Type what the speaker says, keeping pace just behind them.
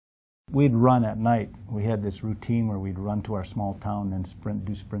we'd run at night. We had this routine where we'd run to our small town and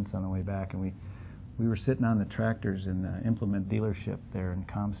do sprints on the way back. And we were sitting on the tractors in the implement dealership there in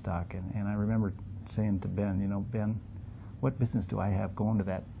Comstock. And I remember saying to Ben, you know, Ben, what business do I have going to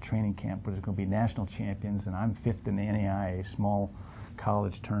that training camp where there's going to be national champions and I'm fifth in the NAI, a small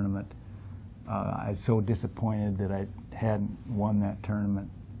college tournament. I was so disappointed that I hadn't won that tournament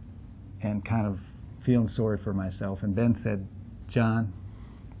and kind of feeling sorry for myself. And Ben said, John,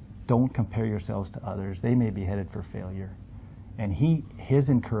 don't compare yourselves to others. They may be headed for failure. And his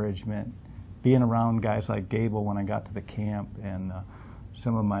encouragement, being around guys like Gable when I got to the camp and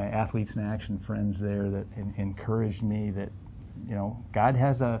some of my Athletes in Action friends there that encouraged me that, you know, God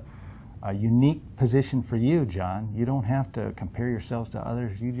has a unique position for you, John. You don't have to compare yourselves to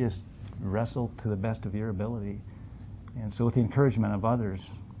others. You just wrestle to the best of your ability. And so with the encouragement of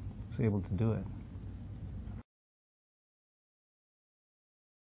others, I was able to do it.